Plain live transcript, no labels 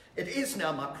It is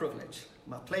now my privilege,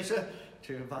 my pleasure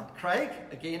to invite Craig.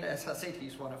 Again, as I said,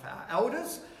 he's one of our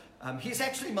elders. He's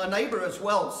actually my neighbour as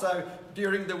well, so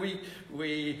during the week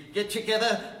we get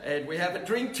together and we have a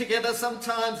drink together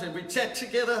sometimes and we chat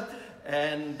together,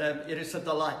 and it is a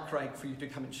delight, Craig, for you to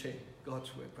come and share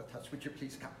God's work with us. Would you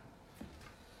please come?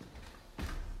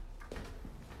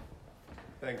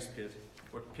 Thanks, Piet.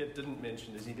 What Piet didn't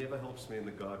mention is he never helps me in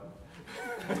the garden.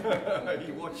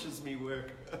 He watches me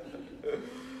work.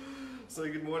 So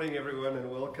good morning, everyone,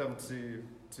 and welcome to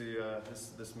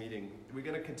this meeting. We're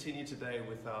going to continue today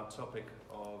with our topic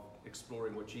of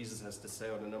exploring what Jesus has to say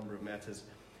on a number of matters.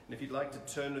 And if you'd like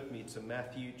to turn with me to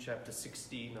Matthew chapter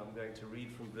 16, I'm going to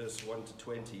read from verse 1 to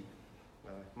 20. It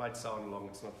might sound long,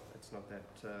 it's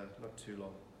not too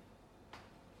long.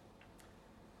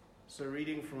 So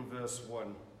reading from verse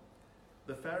 1.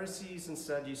 The Pharisees and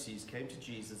Sadducees came to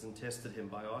Jesus and tested him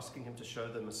by asking him to show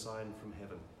them a sign from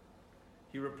heaven.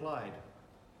 He replied,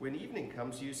 "When evening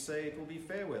comes, you say it will be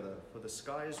fair weather, for the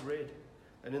sky is red.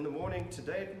 And in the morning,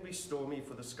 today it will be stormy,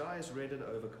 for the sky is red and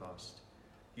overcast.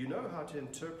 You know how to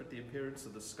interpret the appearance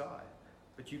of the sky,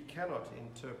 but you cannot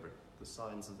interpret the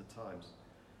signs of the times.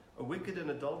 A wicked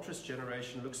and adulterous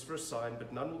generation looks for a sign,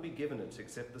 but none will be given it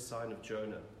except the sign of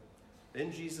Jonah."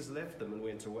 Then Jesus left them and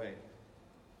went away.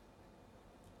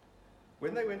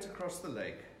 When they went across the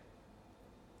lake,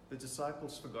 the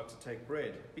disciples forgot to take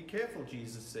bread. "Be careful,"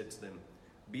 Jesus said to them.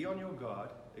 "Be on your guard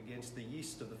against the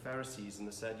yeast of the Pharisees and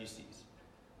the Sadducees."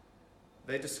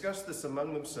 They discussed this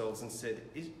among themselves and said,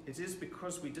 "It is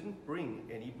because we didn't bring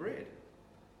any bread."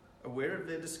 Aware of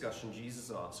their discussion, Jesus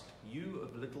asked, "You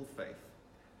of little faith,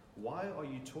 why are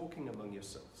you talking among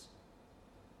yourselves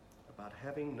about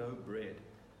having no bread?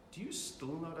 Do you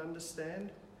still not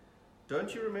understand?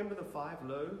 Don't you remember the 5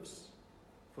 loaves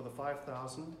for the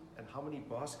 5,000 and how many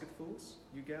basketfuls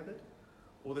you gathered?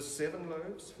 Or the 7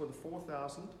 loaves for the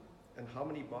 4,000 and how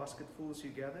many basketfuls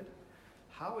you gathered?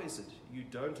 How is it you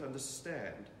don't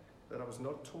understand that I was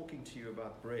not talking to you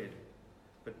about bread?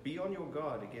 But be on your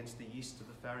guard against the yeast of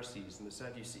the Pharisees and the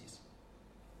Sadducees."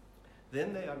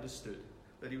 Then they understood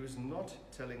that he was not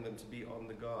telling them to be on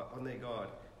their guard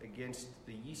against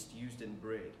the yeast used in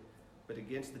bread, but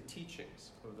against the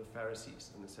teachings of the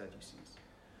Pharisees and the Sadducees.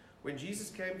 When Jesus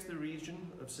came to the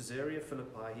region of Caesarea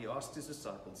Philippi, he asked his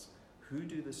disciples, Who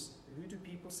do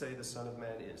people say the Son of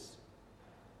Man is?"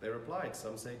 They replied,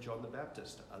 "Some say John the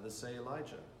Baptist, others say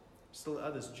Elijah, still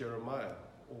others Jeremiah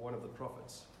or one of the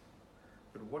prophets."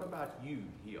 "But what about you?"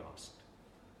 he asked.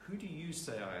 "Who do you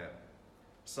say I am?"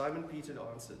 Simon Peter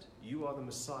answered, "You are the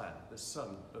Messiah, the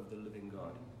Son of the living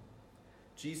God."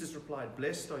 Jesus replied,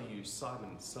 "Blessed are you,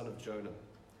 Simon, son of Jonah,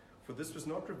 for this was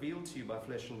not revealed to you by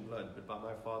flesh and blood, but by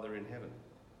my Father in heaven.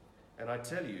 And I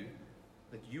tell you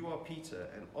that you are Peter,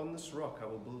 and on this rock I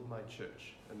will build my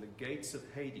church, and the gates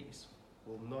of Hades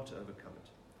will not overcome it.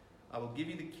 I will give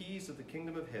you the keys of the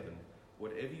kingdom of heaven.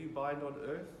 Whatever you bind on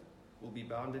earth will be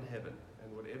bound in heaven,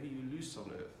 and whatever you loose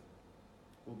on earth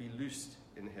will be loosed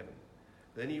in heaven."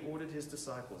 Then he ordered his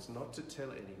disciples not to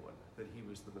tell anyone that he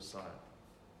was the Messiah.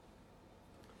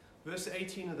 Verse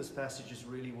 18 of this passage is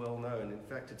really well known. In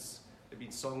fact, there have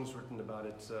been songs written about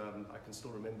it. I can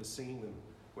still remember singing them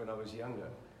when I was younger.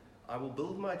 "I will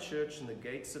build my church, and the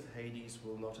gates of Hades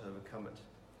will not overcome it."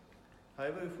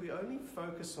 However, if we only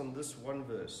focus on this one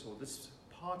verse, or this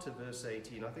part of verse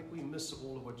 18, I think we miss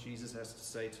all of what Jesus has to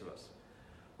say to us.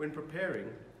 When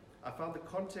preparing, I found the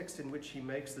context in which he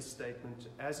makes the statement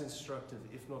as instructive,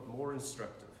 if not more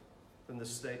instructive, than the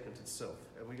statement itself.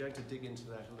 And we're going to dig into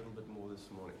that a little bit more this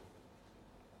morning.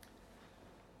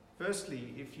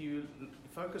 Firstly, if you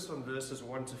focus on verses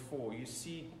 1 to 4, you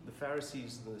see the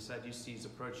Pharisees and the Sadducees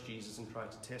approach Jesus and try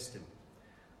to test him.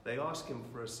 They ask him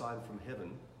for a sign from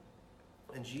heaven,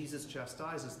 and Jesus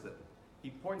chastises them. He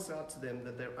points out to them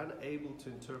that they're unable to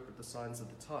interpret the signs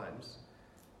of the times,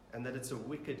 and that it's a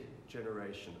wicked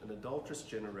generation, an adulterous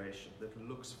generation that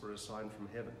looks for a sign from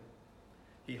heaven.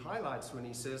 He highlights, when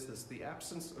he says this, the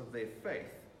absence of their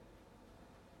faith,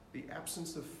 the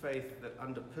absence of faith that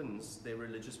underpins their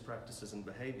religious practices and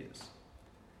behaviors.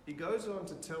 He goes on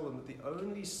to tell them that the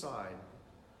only sign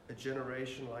a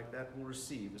generation like that will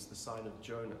receive is the sign of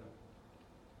Jonah.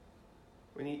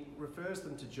 When he refers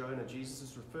them to Jonah, Jesus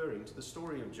is referring to the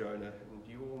story of Jonah. And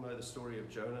you all know the story of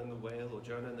Jonah and the whale, or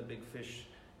Jonah and the big fish.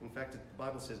 In fact, the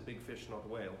Bible says big fish, not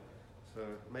whale. So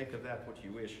make of that what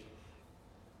you wish.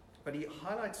 But he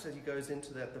highlights, as he goes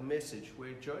into that, the message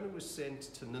where Jonah was sent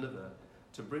to Nineveh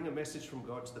to bring a message from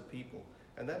God to the people.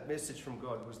 And that message from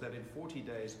God was that in 40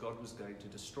 days God was going to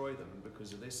destroy them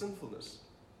because of their sinfulness.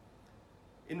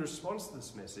 In response to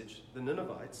this message, the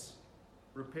Ninevites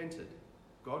repented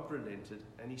God relented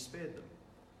and he spared them.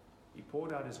 He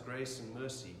poured out his grace and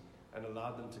mercy and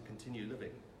allowed them to continue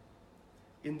living.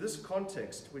 In this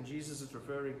context, when Jesus is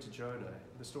referring to Jonah,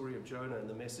 the story of Jonah and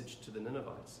the message to the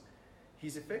Ninevites,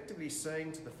 he's effectively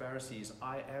saying to the Pharisees,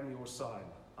 I am your sign.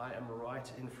 I am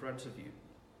right in front of you,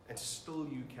 and still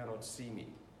you cannot see me.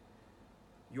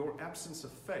 Your absence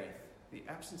of faith, the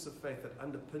absence of faith that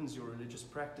underpins your religious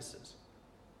practices,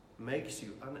 makes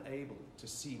you unable to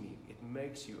see me. It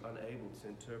makes you unable to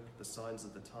interpret the signs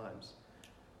of the times.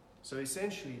 So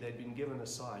essentially, they'd been given a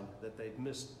sign that they'd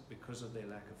missed because of their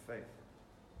lack of faith.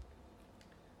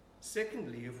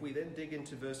 Secondly, if we then dig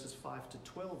into verses 5 to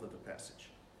 12 of the passage,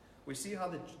 we see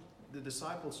how the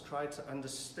disciples tried to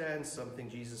understand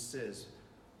something Jesus says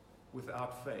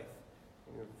without faith.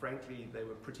 Frankly, they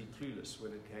were pretty clueless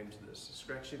when it came to this,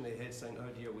 scratching their heads saying,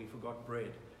 oh dear, we forgot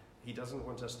bread. He doesn't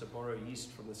want us to borrow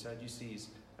yeast from the Sadducees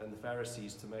and the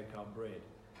Pharisees to make our bread.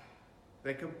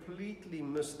 They completely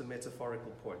missed the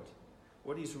metaphorical point.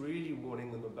 What he's really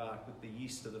warning them about with the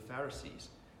yeast of the Pharisees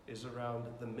is around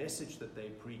the message that they're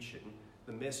preaching,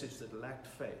 the message that lacked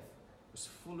faith. It was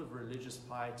full of religious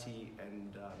piety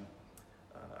and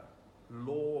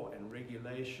law and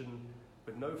regulation,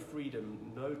 but no freedom,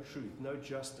 no truth, no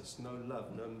justice, no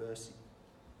love, no mercy.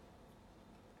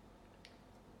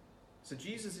 So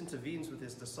Jesus intervenes with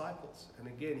his disciples, and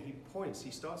again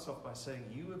he starts off by saying,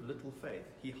 you have little faith.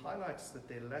 He highlights that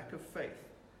their lack of faith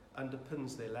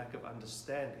underpins their lack of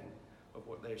understanding of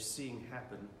what they're seeing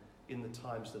happen in the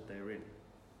times that they're in.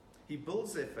 He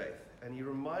builds their faith, and he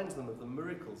reminds them of the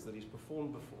miracles that he's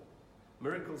performed before.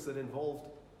 Miracles that involved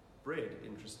bread,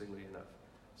 interestingly enough.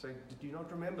 So did you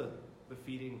not remember the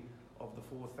feeding of the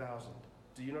 4,000?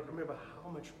 Do you not remember how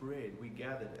much bread we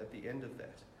gathered at the end of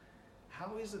that?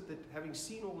 How is it that, having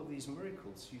seen all of these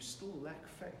miracles, you still lack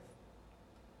faith?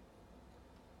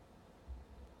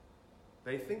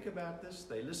 They think about this,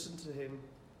 they listen to him,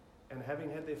 and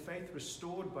having had their faith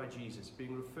restored by Jesus,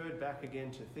 being referred back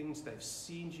again to things they've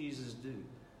seen Jesus do,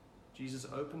 Jesus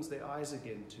opens their eyes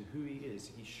again to who he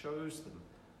is. He shows them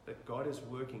that God is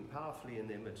working powerfully in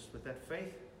their midst. With that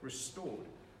faith restored,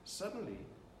 suddenly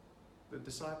the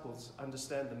disciples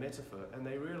understand the metaphor and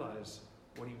they realize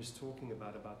what he was talking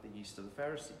about the yeast of the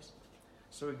Pharisees.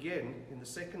 So again, in the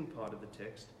second part of the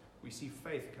text, we see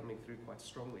faith coming through quite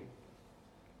strongly.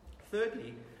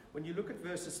 Thirdly, when you look at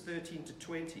verses 13 to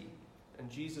 20, and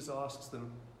Jesus asks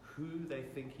them who they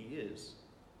think he is,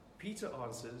 Peter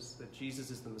answers that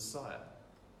Jesus is the Messiah,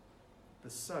 the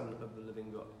Son of the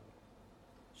living God.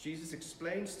 Jesus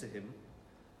explains to him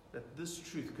that this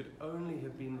truth could only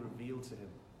have been revealed to him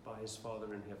by his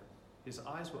Father in heaven. His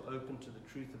eyes were open to the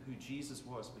truth of who Jesus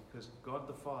was because God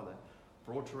the Father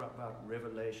brought her about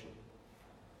revelation.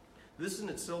 This in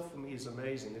itself for me is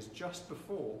amazing, is just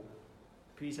before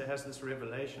Peter has this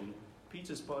revelation,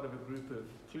 Peter's part of a group of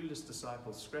clueless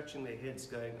disciples scratching their heads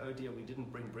going, oh dear, we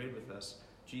didn't bring bread with us.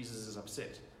 Jesus is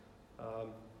upset.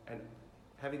 And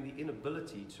having the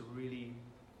inability to really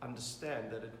understand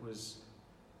that it was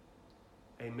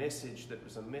a message that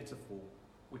was a metaphor,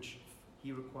 which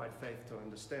he required faith to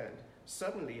understand.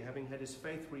 Suddenly, having had his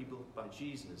faith rebuilt by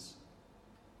Jesus,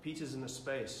 Peter's in a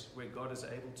space where God is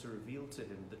able to reveal to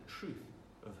him the truth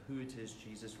of who it is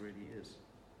Jesus really is.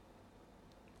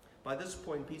 By this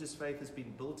point, Peter's faith has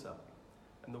been built up,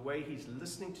 and the way he's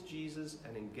listening to Jesus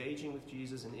and engaging with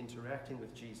Jesus and interacting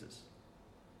with Jesus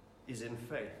is in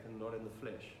faith and not in the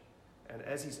flesh. And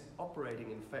as he's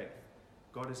operating in faith,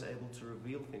 God is able to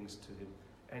reveal things to him.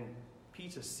 And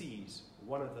Peter sees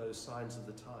one of those signs of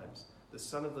the times, the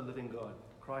Son of the living God,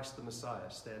 Christ the Messiah,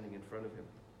 standing in front of him.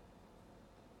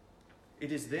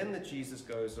 It is then that Jesus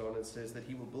goes on and says that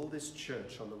he will build his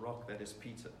church on the rock that is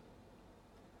Peter.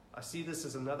 I see this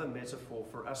as another metaphor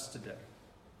for us today.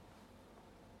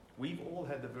 We've all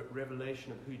had the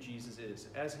revelation of who Jesus is.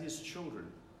 As his children,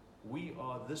 we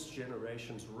are this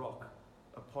generation's rock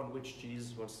upon which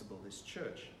Jesus wants to build his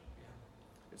church.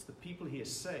 It's the people he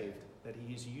has saved that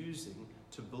he is using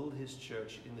to build his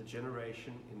church in the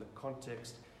generation, in the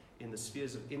context, in the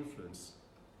spheres of influence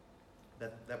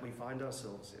that we find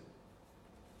ourselves in.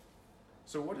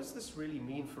 So what does this really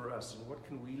mean for us, and what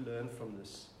can we learn from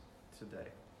this today?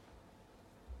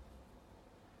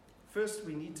 First,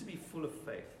 we need to be full of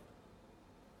faith.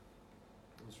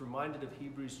 I was reminded of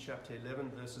Hebrews chapter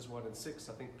 11, verses 1 and 6.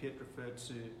 I think Piet referred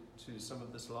to some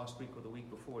of this last week or the week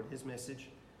before in his message,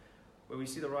 where we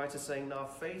see the writer saying, now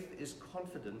faith is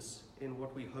confidence in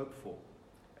what we hope for,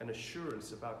 and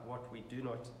assurance about what we do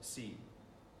not see.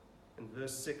 In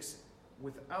verse 6,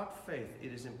 without faith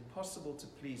it is impossible to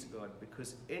please God,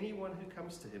 because anyone who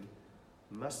comes to him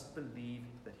must believe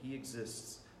that he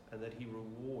exists and that he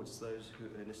rewards those who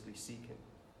earnestly seek him.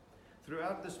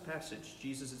 Throughout this passage,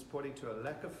 Jesus is pointing to a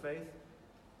lack of faith,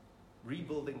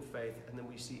 rebuilding faith, and then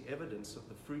we see evidence of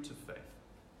the fruit of faith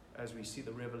as we see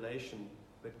the revelation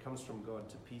that comes from God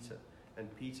to Peter.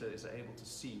 And Peter is able to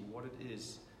see what it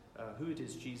is, who it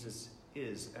is Jesus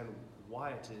is, and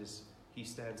why it is he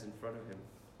stands in front of him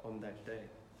on that day.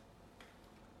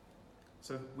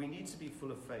 So we need to be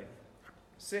full of faith.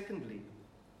 Secondly,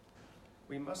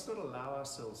 we must not allow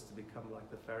ourselves to become like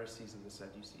the Pharisees and the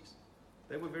Sadducees.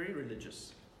 They were very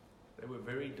religious. They were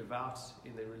very devout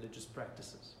in their religious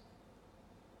practices.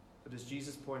 But as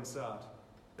Jesus points out,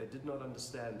 they did not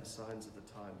understand the signs of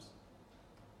the times.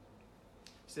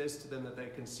 He says to them that they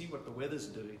can see what the weather's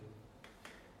doing,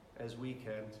 as we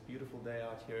can. It's a beautiful day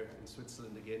out here in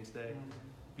Switzerland again today.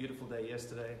 Beautiful day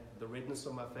yesterday. The redness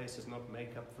on my face is not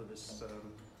makeup for this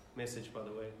message, by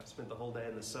the way. I spent the whole day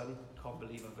in the sun. Can't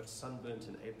believe I got sunburnt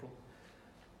in April.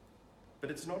 But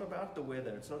it's not about the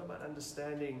weather. It's not about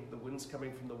understanding the wind's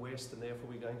coming from the west and therefore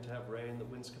we're going to have rain. The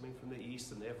wind's coming from the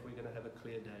east and therefore we're going to have a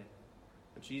clear day.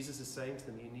 But Jesus is saying to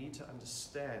them, you need to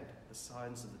understand the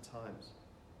signs of the times.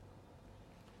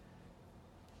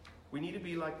 We need to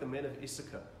be like the men of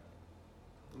Issachar.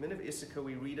 The men of Issachar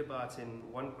we read about in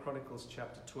 1 Chronicles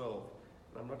chapter 12.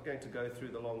 And I'm not going to go through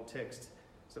the long text.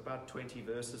 It's about 20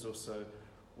 verses or so,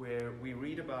 where we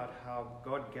read about how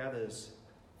God gathers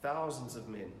thousands of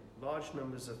men, large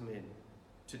numbers of men,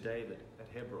 to David at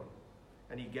Hebron.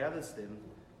 And he gathers them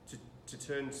to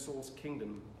turn Saul's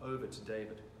kingdom over to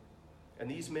David.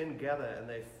 And these men gather and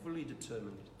they're fully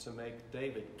determined to make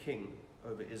David king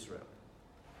over Israel.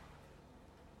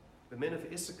 The men of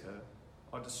Issachar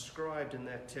are described in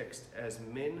that text as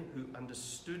men who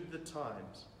understood the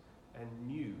times and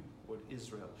knew what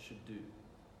Israel should do.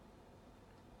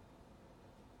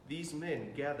 These men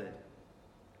gathered,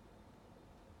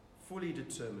 fully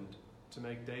determined to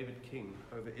make David king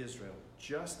over Israel,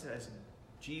 just as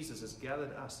Jesus has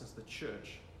gathered us as the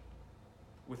church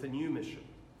with a new mission.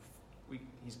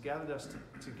 He's gathered us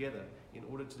together in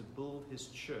order to build his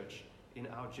church in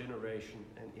our generation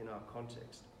and in our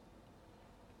context.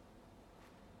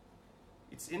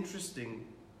 It's interesting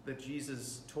that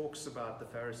Jesus talks about the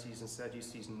Pharisees and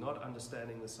Sadducees not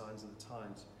understanding the signs of the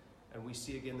times. And we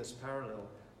see again this parallel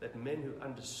that men who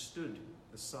understood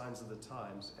the signs of the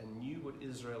times and knew what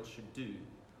Israel should do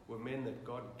were men that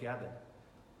God gathered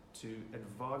to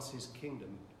advance his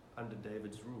kingdom under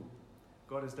David's rule.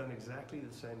 God has done exactly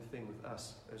the same thing with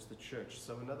us as the church.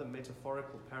 So another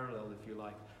metaphorical parallel, if you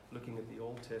like, looking at the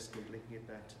Old Testament, linking it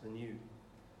back to the New.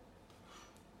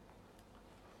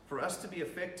 For us to be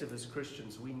effective as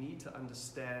Christians, we need to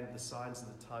understand the signs of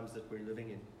the times that we're living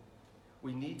in.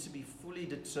 We need to be fully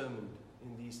determined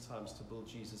in these times to build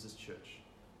Jesus' church.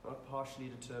 Not partially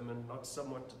determined, not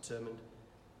somewhat determined.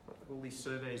 Not all these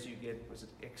surveys you get, was it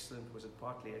excellent, was it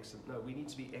partly excellent? No, we need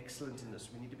to be excellent in this.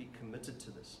 We need to be committed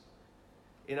to this.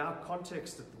 In our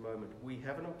context at the moment, we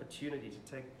have an opportunity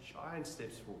to take giant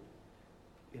steps forward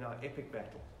in our epic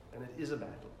battle. And it is a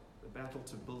battle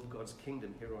to build God's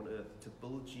kingdom here on earth, to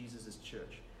build Jesus'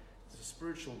 church. It's a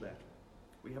spiritual battle.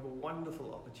 We have a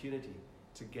wonderful opportunity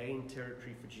to gain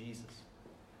territory for Jesus,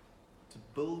 to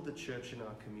build the church in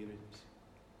our communities.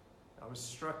 I was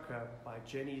struck by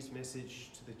Jenny's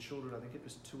message to the children, I think it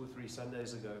was 2 or 3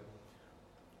 Sundays ago,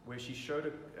 where she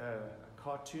showed a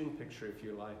cartoon picture, if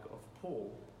you like, of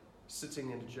Paul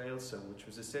sitting in a jail cell, which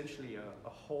was essentially a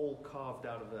hole carved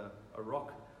out of a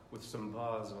rock with some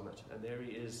bars on it. And there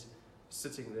he is,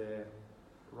 sitting there,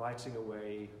 writing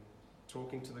away,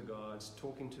 talking to the guards,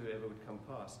 talking to whoever would come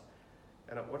past.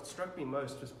 And what struck me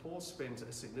most was Paul spent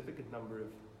a significant number of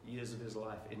years of his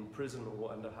life in prison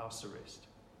or under house arrest.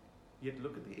 Yet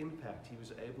look at the impact he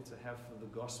was able to have for the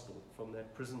gospel from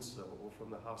that prison cell or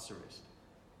from the house arrest.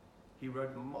 He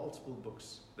wrote multiple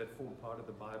books that form part of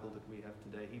the Bible that we have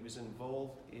today. He was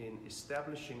involved in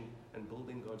establishing and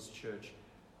building God's church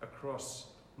across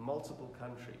multiple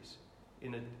countries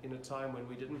in a time when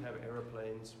we didn't have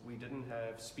aeroplanes, we didn't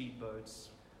have speedboats,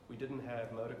 we didn't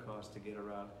have motor cars to get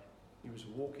around. He was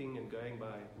walking and going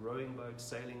by rowing boat,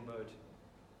 sailing boat.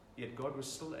 Yet God was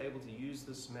still able to use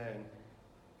this man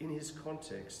in his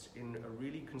context, in a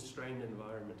really constrained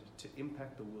environment, to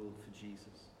impact the world for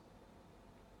Jesus.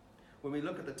 When we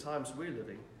look at the times we're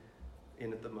living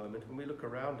in at the moment, when we look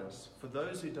around us, for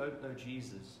those who don't know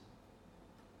Jesus,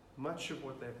 much of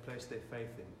what they've placed their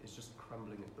faith in is just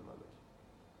crumbling at the moment.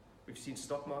 We've seen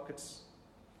stock markets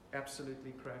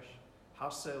absolutely crash.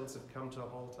 House sales have come to a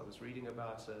halt. I was reading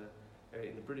about,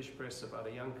 in the British press, about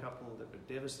a young couple that were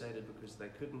devastated because they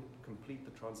couldn't complete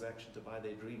the transaction to buy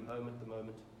their dream home at the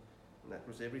moment. And that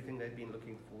was everything they'd been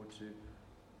looking forward to.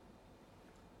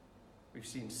 We've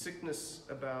seen sickness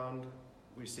abound.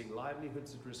 We're seeing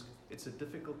livelihoods at risk. It's a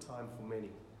difficult time for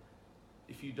many.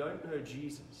 If you don't know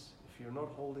Jesus, if you're not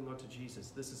holding on to Jesus,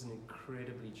 this is an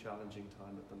incredibly challenging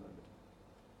time at the moment.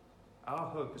 Our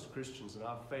hope as Christians and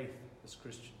our faith as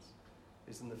Christians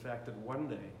is in the fact that one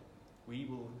day we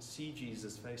will see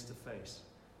Jesus face to face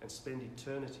and spend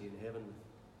eternity in heaven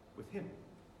with him,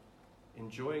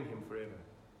 enjoying him forever.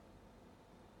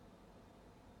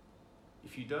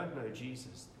 If you don't know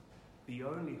Jesus, the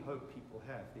only hope people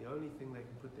have, the only thing they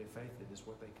can put their faith in is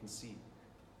what they can see.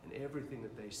 And everything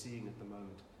that they're seeing at the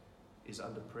moment is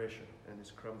under pressure and is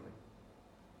crumbling.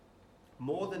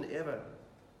 More than ever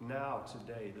now,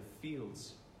 today, the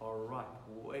fields are ripe,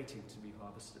 waiting to be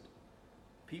harvested.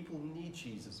 People need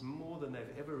Jesus more than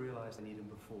they've ever realized they need him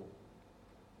before.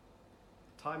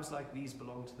 Times like these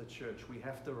belong to the church. We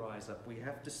have to rise up. We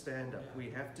have to stand up. We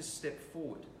have to step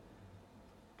forward.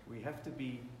 We have to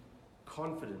be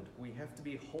confident. We have to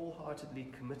be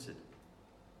wholeheartedly committed.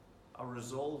 Our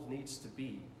resolve needs to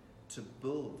be to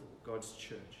build God's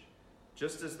church.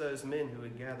 Just as those men who were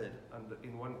gathered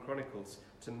in 1 Chronicles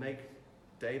to make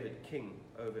David king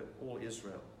over all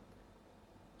Israel.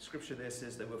 Scripture there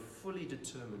says they were fully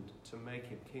determined to make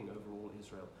him king over all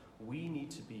Israel. We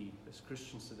need to be, as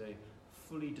Christians today,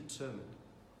 fully determined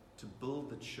to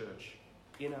build the church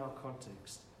in our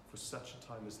context for such a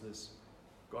time as this.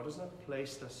 God has not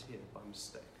placed us here by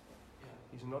mistake.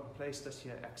 He's not placed us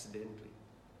here accidentally.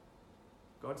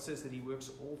 God says that he works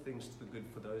all things to the good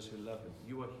for those who love him.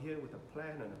 You are here with a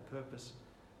plan and a purpose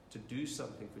to do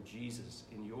something for Jesus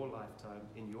in your lifetime,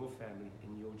 in your family,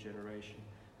 in your generation.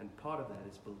 And part of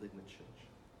that is building the church.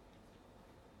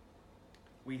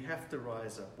 We have to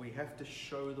rise up. We have to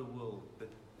show the world that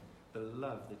the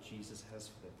love that Jesus has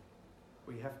for them.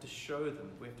 We have to show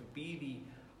them. We have to be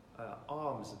the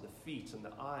arms and the feet and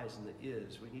the eyes and the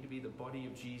ears. We need to be the body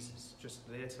of Jesus, just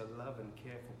there to love and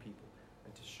care for people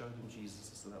and to show them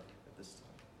Jesus' love at this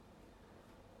time.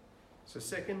 So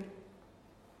second,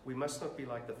 we must not be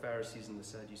like the Pharisees and the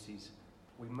Sadducees.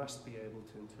 We must be able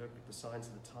to interpret the signs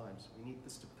of the times. We need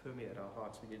this to permeate our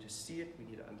hearts. We need to see it, we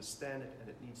need to understand it, and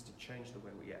it needs to change the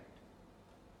way we act.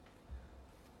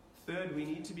 Third, we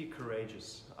need to be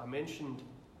courageous. I mentioned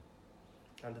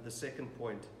under the second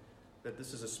point that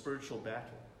this is a spiritual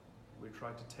battle. We're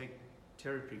trying to take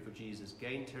territory for Jesus,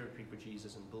 gain territory for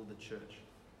Jesus, and build the church.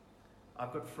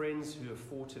 I've got friends who have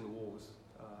fought in wars,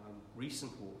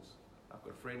 recent wars. I've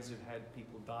got friends who've had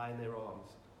people die in their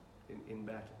arms in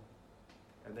battle.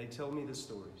 And they tell me the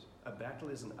stories. A battle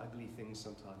is an ugly thing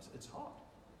sometimes. It's hard.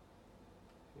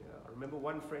 I remember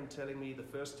one friend telling me the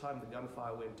first time the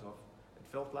gunfire went off, it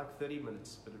felt like 30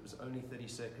 minutes, but it was only 30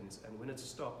 seconds. And when it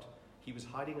stopped, he was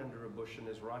hiding under a bush and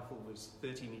his rifle was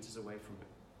 30 meters away from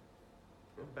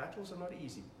him. Battles are not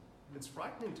easy. It's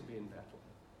frightening to be in battle.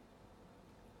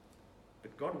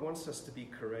 But God wants us to be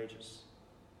courageous.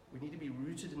 We need to be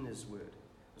rooted in his word.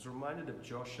 I was reminded of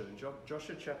Joshua. In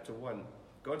Joshua chapter 1,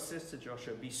 God says to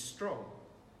Joshua, "Be strong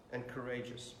and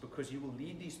courageous, because you will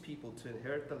lead these people to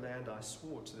inherit the land I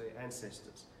swore to their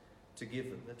ancestors to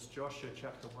give them." That's Joshua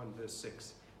chapter 1, verse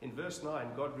 6. In verse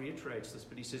 9, God reiterates this,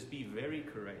 but he says, "Be very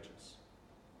courageous."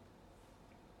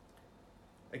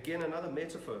 Again, another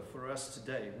metaphor for us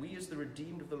today. We as the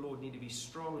redeemed of the Lord need to be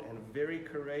strong and very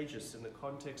courageous in the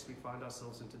context we find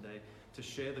ourselves in today to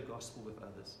share the gospel with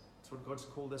others. It's what God's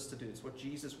called us to do. It's what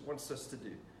Jesus wants us to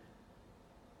do.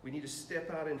 We need to step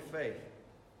out in faith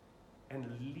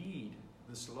and lead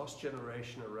this lost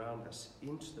generation around us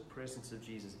into the presence of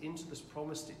Jesus, into this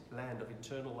promised land of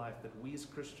eternal life that we as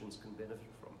Christians can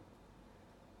benefit from.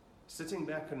 Sitting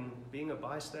back and being a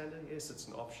bystander, yes, it's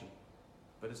an option.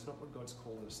 But it's not what God's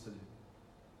called us to do.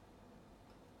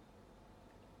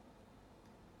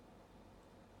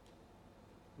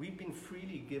 We've been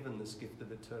freely given this gift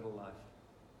of eternal life.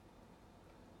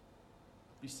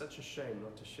 It'd be such a shame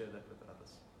not to share that with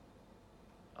others.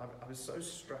 I was so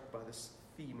struck by this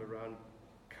theme around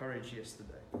courage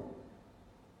yesterday.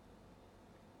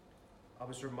 I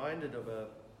was reminded of a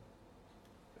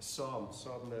Psalm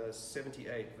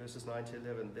 78, verses 9 to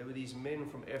 11. There were these men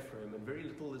from Ephraim, and very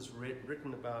little is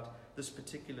written about this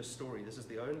particular story. This is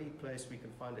the only place we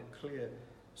can find a clear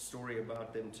story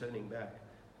about them turning back.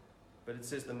 But it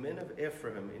says, the men of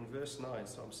Ephraim, in verse 9,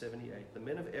 Psalm 78, the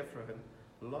men of Ephraim,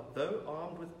 though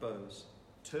armed with bows,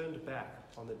 turned back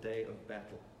on the day of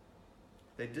battle.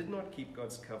 They did not keep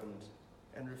God's covenant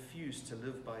and refused to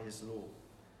live by his law.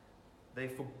 They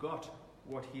forgot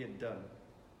what he had done,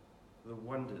 the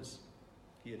wonders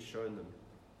he had shown them.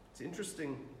 It's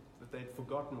interesting that they'd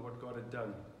forgotten what God had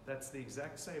done. That's the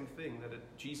exact same thing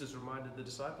that Jesus reminded the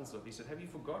disciples of. He said, "Have you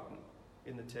forgotten,"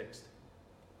 in the text,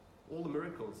 all the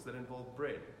miracles that involve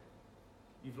bread.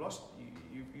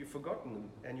 You've forgotten them,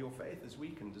 and your faith is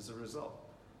weakened as a result.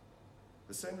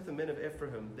 The same with the men of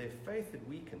Ephraim. Their faith had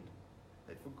weakened.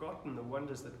 They'd forgotten the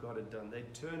wonders that God had done.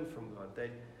 They'd turned from God.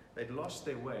 They'd lost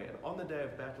their way. And on the day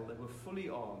of battle, they were fully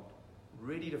armed,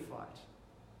 ready to fight,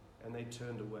 and they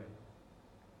turned away.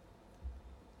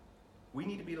 We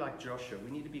need to be like Joshua.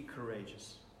 We need to be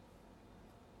courageous.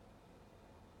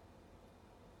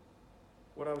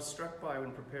 What I was struck by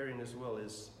when preparing as well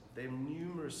is there are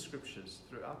numerous scriptures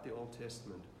throughout the Old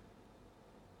Testament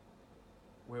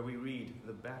where we read,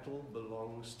 the battle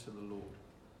belongs to the Lord.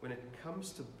 When it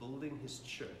comes to building his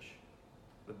church,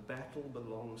 the battle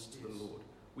belongs to the Lord.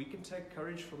 We can take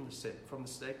courage from the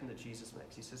statement that Jesus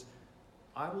makes. He says,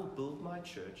 I will build my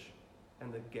church,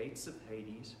 and the gates of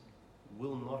Hades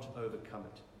will not overcome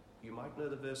it. You might know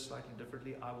the verse slightly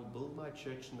differently. I will build my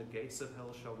church, and the gates of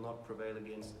hell shall not prevail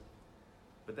against it.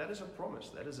 But that is a promise.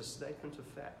 That is a statement of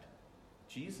fact.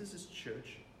 Jesus'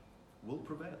 church will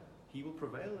prevail. He will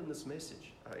prevail in this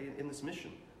message, in this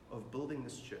mission of building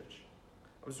this church.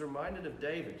 I was reminded of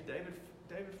David.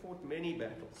 David fought many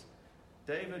battles.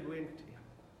 David went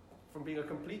from being a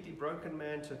completely broken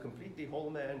man to a completely whole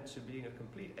man, to being a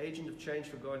complete agent of change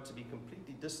for God, to be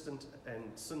completely distant and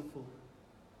sinful.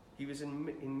 He was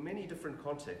in many different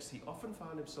contexts. He often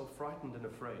found himself frightened and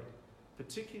afraid,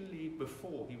 particularly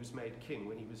before he was made king,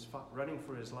 when he was running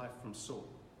for his life from Saul.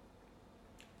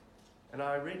 And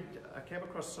I came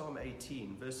across Psalm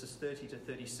 18, verses 30 to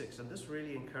 36, and this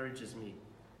really encourages me.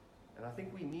 And I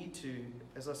think we need to,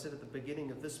 as I said at the beginning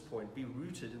of this point, be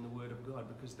rooted in the Word of God,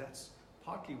 because that's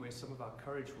partly where some of our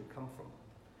courage will come from.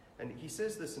 And he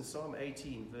says this in Psalm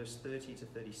 18, verse 30 to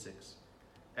 36.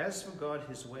 As for God,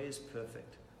 his way is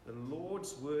perfect. The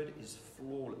Lord's word is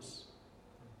flawless.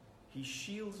 He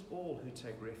shields all who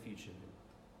take refuge in him.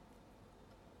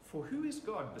 For who is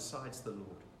God besides the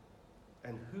Lord?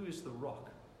 And who is the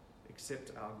rock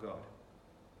except our God?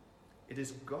 It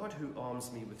is God who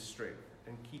arms me with strength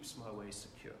and keeps my way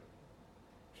secure.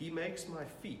 He makes my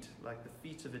feet like the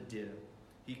feet of a deer.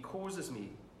 He causes me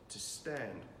to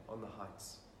stand on the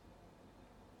heights.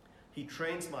 He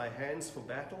trains my hands for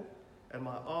battle, and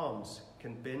my arms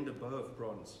can bend a bow of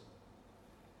bronze.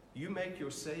 You make your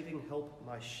saving help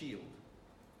my shield,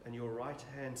 and your right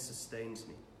hand sustains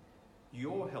me.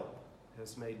 Your help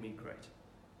has made me great.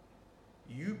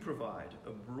 You provide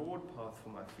a broad path for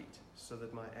my feet, so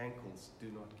that my ankles do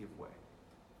not give way.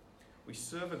 We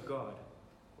serve a God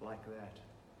like that.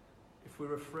 If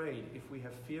we're afraid, if we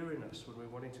have fear in us when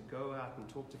we're wanting to go out and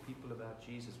talk to people about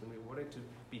Jesus, when we're wanting to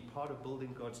be part of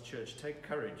building God's church, take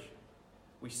courage.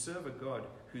 We serve a God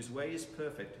whose way is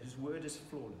perfect, whose word is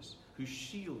flawless, who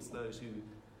shields those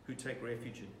who take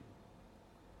refuge in him.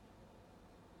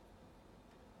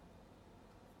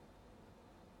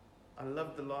 I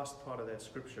love the last part of that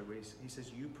scripture where he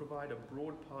says, you provide a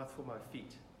broad path for my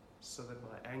feet so that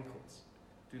my ankles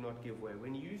do not give way.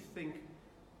 When you think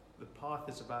the path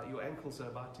is about, your ankles are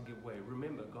about to give way,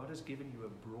 remember, God has given you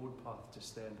a broad path to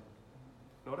stand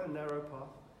on, not a narrow path.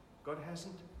 God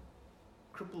hasn't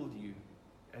crippled you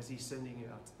as he's sending you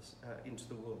out into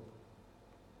the world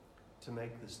to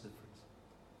make this difference.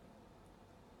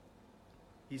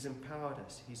 He's empowered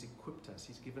us, he's equipped us,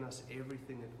 he's given us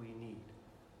everything that we need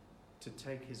to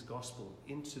take his gospel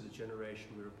into the generation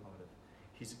we're a part of.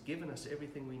 He's given us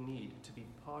everything we need to be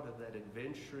part of that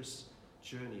adventurous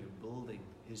journey of building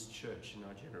his church in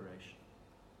our generation.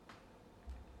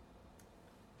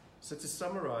 So to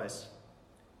summarize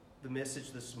the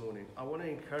message this morning, I want to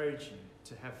encourage you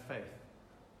to have faith.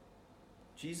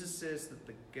 Jesus says that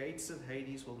the gates of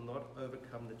Hades will not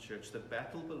overcome the church. The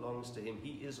battle belongs to him.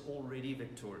 He is already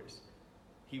victorious.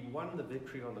 He won the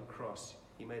victory on the cross.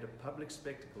 He made a public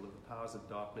spectacle of the powers of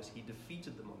darkness. He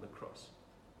defeated them on the cross.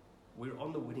 We're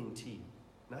on the winning team.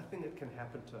 Nothing that can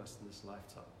happen to us in this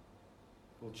lifetime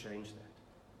will change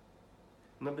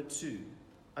that. Number 2,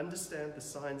 understand the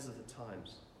signs of the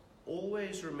times.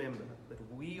 Always remember that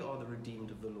we are the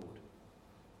redeemed of the Lord.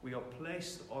 We are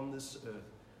placed on this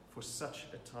earth for such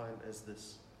a time as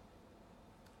this.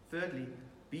 Thirdly,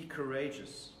 be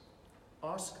courageous.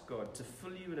 Ask God to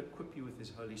fill you and equip you with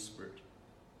his Holy Spirit.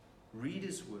 Read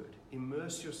his word.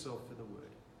 Immerse yourself in the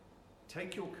word.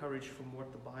 Take your courage from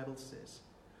what the Bible says.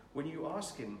 When you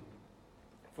ask him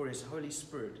for his Holy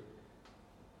Spirit,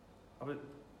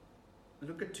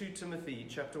 look at 2 Timothy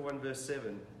chapter 1 verse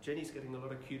 7. Jenny's getting a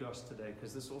lot of kudos today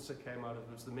because this also came out of,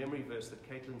 it was the memory verse that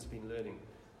Caitlin's been learning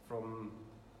from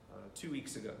 2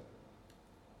 weeks ago.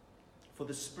 For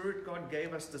the Spirit God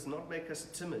gave us does not make us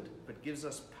timid, but gives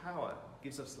us power,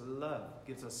 gives us love,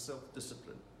 gives us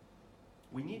self-discipline.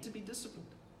 We need to be disciplined.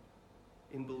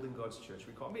 in building God's church.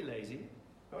 We can't be lazy.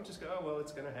 We can't just go, oh, well,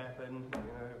 it's going to happen,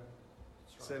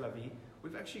 c'est la vie.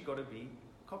 We've actually got to be,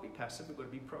 can't be passive, we've got to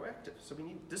be proactive. So we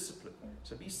need discipline.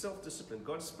 So be self-disciplined.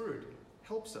 God's Spirit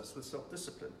helps us with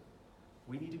self-discipline.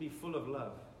 We need to be full of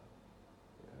love.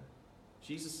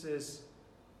 Jesus says,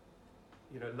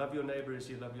 love your neighbor as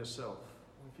you love yourself.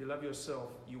 If you love yourself,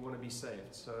 you want to be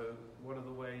saved. So one of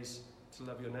the ways to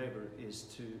love your neighbor is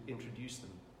to introduce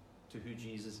them to who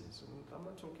Jesus is. And I'm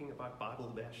not talking about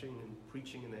Bible bashing and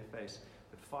preaching in their face,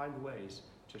 but find ways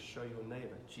to show your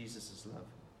neighbor Jesus' love.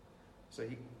 So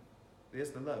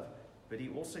there's the love, but he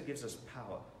also gives us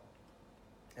power.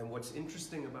 And what's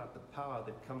interesting about the power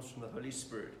that comes from the Holy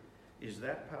Spirit is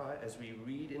that power, as we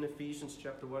read in Ephesians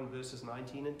chapter 1, verses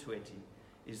 19 and 20,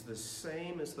 is the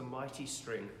same as the mighty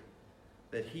strength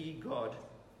that he, God,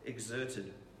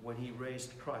 exerted when he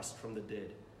raised Christ from the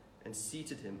dead and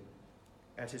seated him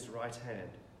at his right hand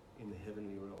in the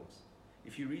heavenly realms.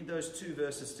 If you read those two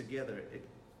verses together,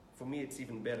 for me it's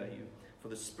even better. For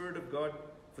the Spirit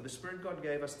God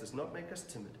gave us does not make us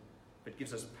timid, but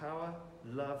gives us power,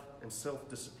 love, and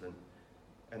self-discipline.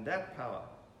 And that power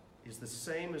is the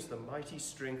same as the mighty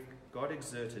strength God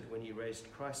exerted when he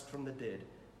raised Christ from the dead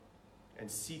and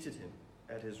seated him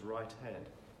at his right hand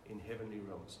in heavenly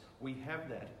realms. We have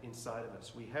that inside of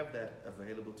us. We have that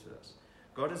available to us.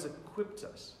 God has equipped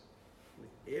us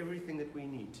with everything that we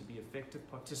need to be effective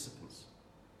participants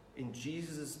in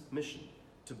Jesus' mission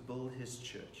to build his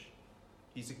church.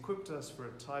 He's equipped us for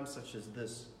a time such as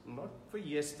this, not for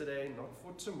yesterday, not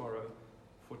for tomorrow,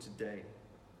 for today.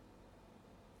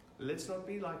 Let's not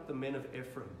be like the men of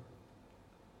Ephraim,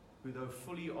 who, though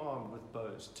fully armed with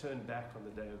bows, turned back on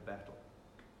the day of battle.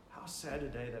 How sad a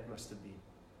day that must have been.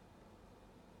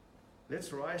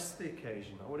 Let's rise to the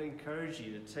occasion. I want to encourage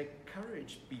you to take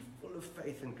courage, be full of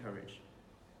faith and courage.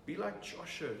 Be like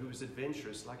Joshua, who was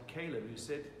adventurous, like Caleb, who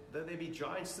said, though there be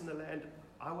giants in the land,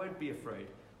 I won't be afraid.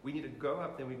 We need to go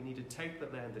up there, we need to take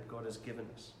the land that God has given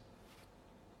us.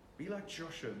 Be like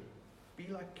Joshua, be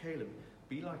like Caleb,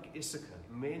 be like Issachar,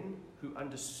 men who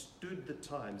understood the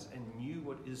times and knew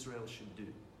what Israel should do.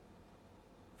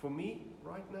 For me,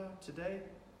 right now, today,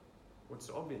 what's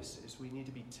obvious is we need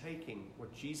to be taking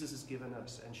what Jesus has given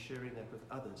us and sharing that with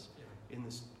others in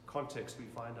this context we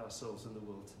find ourselves in the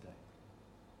world today.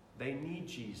 They need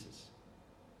Jesus.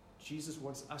 Jesus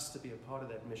wants us to be a part of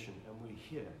that mission, and we're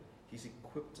here. He's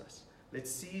equipped us.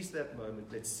 Let's seize that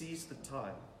moment. Let's seize the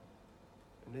time.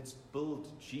 And let's build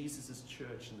Jesus'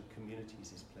 church in the communities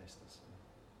he's placed us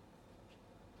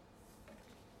in.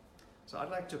 So I'd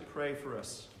like to pray for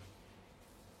us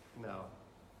now.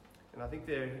 And I think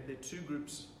there are two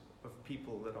groups of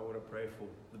people that I want to pray for.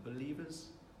 The believers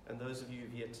and those of you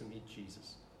who've yet to meet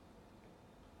Jesus.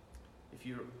 If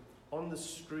you're on the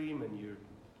stream and you're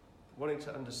wanting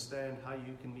to understand how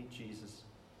you can meet Jesus,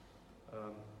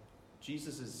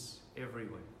 Jesus is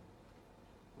everywhere.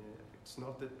 It's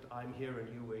not that I'm here and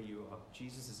you where you are.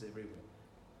 Jesus is everywhere.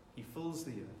 He fills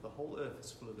the earth. The whole earth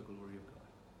is full of the glory of God.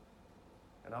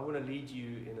 And I want to lead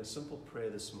you in a simple prayer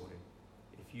this morning,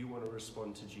 if you want to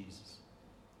respond to Jesus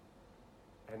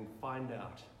and find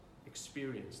out,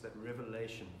 experience that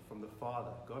revelation from the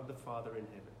Father, God the Father in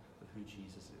heaven, of who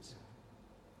Jesus is.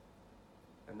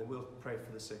 And then we'll pray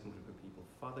for the second group of people.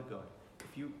 Father God,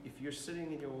 if you're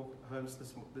sitting in your homes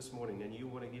this morning and you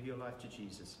want to give your life to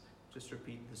Jesus, just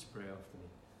repeat this prayer after me.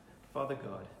 Father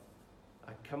God,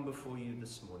 I come before you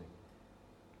this morning.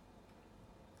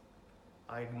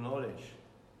 I acknowledge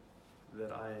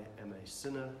that I am a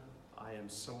sinner. I am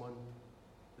someone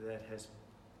that has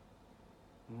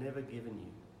never given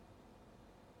you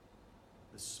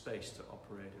the space to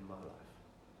operate in my life.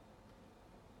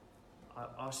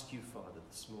 I ask you, Father,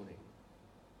 this morning,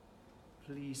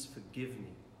 please forgive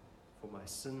me for my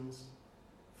sins.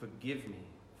 Forgive me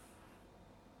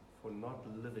for not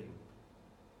living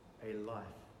a life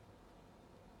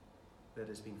that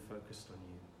has been focused on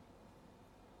you.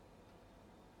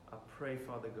 I pray,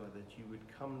 Father God, that you would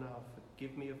come now,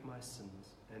 forgive me of my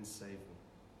sins, and save me.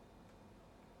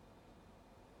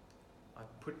 I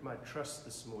put my trust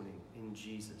this morning in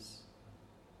Jesus,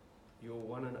 your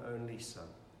one and only Son.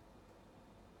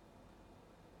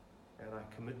 And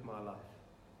I commit my life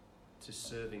to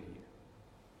serving you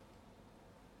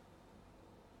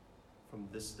from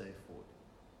this day forward.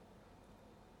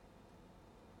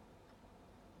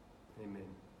 Amen.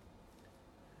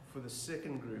 For the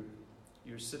second group,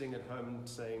 you're sitting at home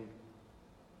saying,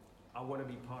 I want to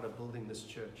be part of building this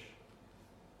church,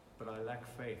 but I lack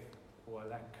faith, or I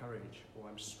lack courage, or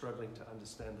I'm struggling to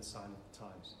understand the sign of the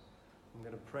times. I'm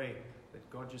going to pray that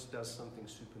God just does something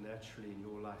supernaturally in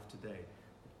your life today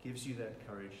that gives you that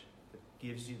courage, that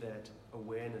gives you that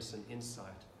awareness and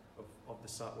insight of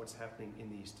what's happening in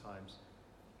these times,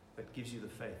 that gives you the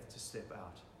faith to step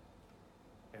out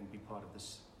and be part of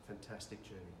this fantastic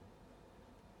journey.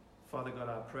 Father God,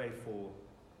 I pray for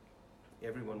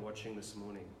everyone watching this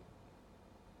morning.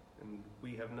 And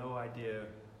we have no idea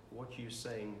what you're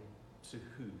saying to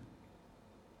who,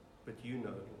 but you know,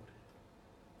 Lord.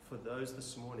 For those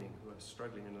this morning who are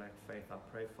struggling and lack faith, I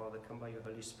pray, Father, come by your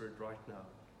Holy Spirit right now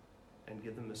and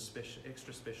give them a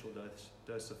extra special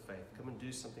dose of faith. Come and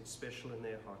do something special in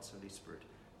their hearts, Holy Spirit,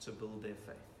 to build their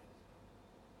faith.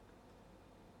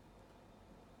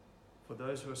 For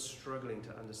those who are struggling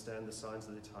to understand the signs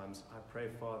of the times, I pray,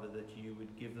 Father, that you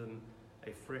would give them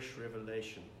a fresh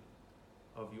revelation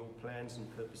of your plans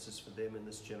and purposes for them in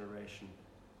this generation,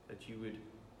 that you would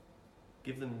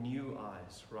give them new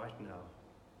eyes right now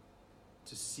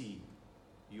to see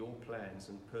your plans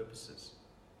and purposes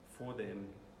for them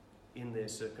in their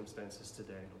circumstances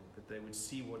today, Lord, that they would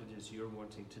see what it is you're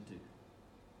wanting to do.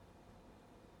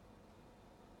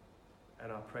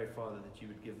 And I pray, Father, that you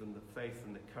would give them the faith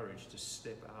and the courage to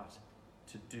step out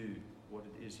to do what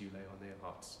it is you lay on their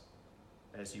hearts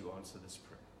as you answer this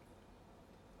prayer.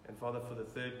 And Father, for the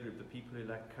third group, the people who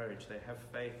lack courage, they have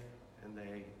faith and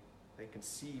they can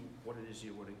see what it is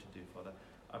you're wanting to do, Father.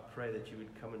 I pray that you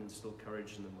would come and instill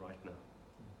courage in them right now.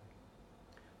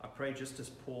 I pray just as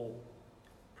Paul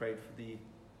prayed for the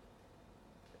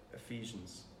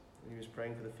Ephesians. He was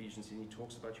praying for the Ephesians and he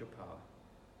talks about your power.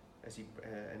 As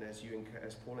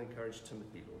Paul encouraged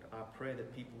Timothy, Lord, I pray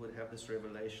that people would have this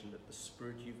revelation that the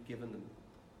Spirit you've given them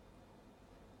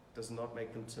does not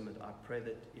make them timid. I pray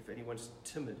that if anyone's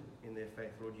timid in their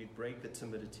faith, Lord, you'd break the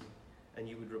timidity and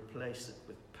you would replace it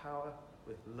with power,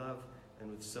 with love, and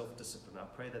with self-discipline. I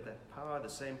pray that that power, the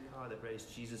same power that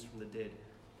raised Jesus from the dead,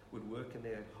 would work in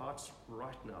their hearts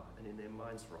right now and in their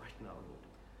minds right now, Lord,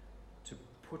 to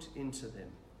put into them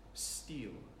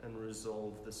steel and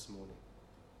resolve this morning,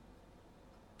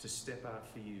 to step out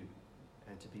for you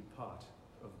and to be part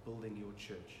of building your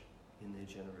church in their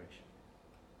generation.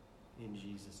 In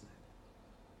Jesus'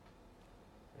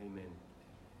 name. Amen.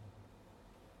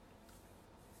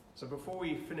 So before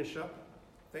we finish up,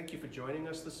 thank you for joining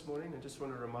us this morning. I just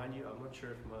want to remind you, I'm not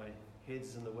sure if my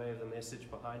head's in the way of the message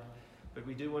behind, but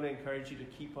we do want to encourage you to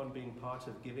keep on being part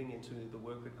of giving into the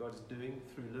work that God is doing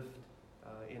through Lift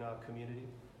in our community.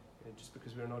 And just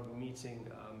because we're not meeting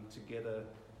together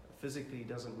physically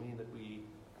doesn't mean that we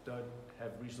don't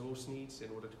have resource needs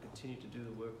in order to continue to do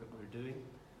the work that we're doing.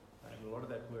 And a lot of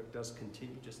that work does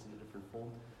continue, just in a different form.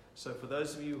 So for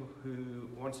those of you who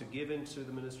want to give into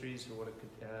the ministries,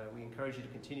 we encourage you to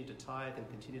continue to tithe and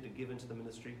continue to give into the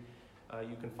ministry.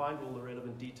 You can find all the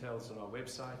relevant details on our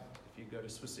website. If you go to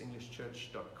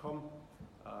swissenglishchurch.com,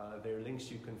 there are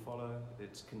links you can follow.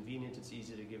 It's convenient, it's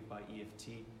easy to give by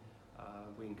EFT.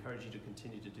 We encourage you to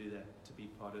continue to do that, to be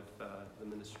part of the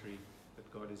ministry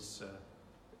that God is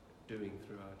doing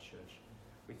through our church.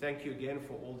 We thank you again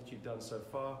for all that you've done so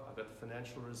far. I've got the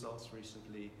financial results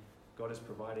recently. God is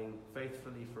providing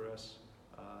faithfully for us.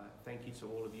 Thank you to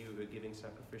all of you who are giving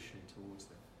sacrificially towards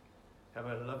them. Have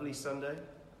a lovely Sunday.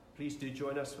 Please do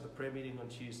join us for the prayer meeting on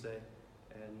Tuesday.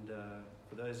 And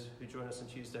for those who join us on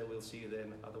Tuesday, we'll see you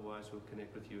then. Otherwise, we'll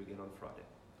connect with you again on Friday.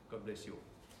 God bless you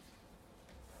all.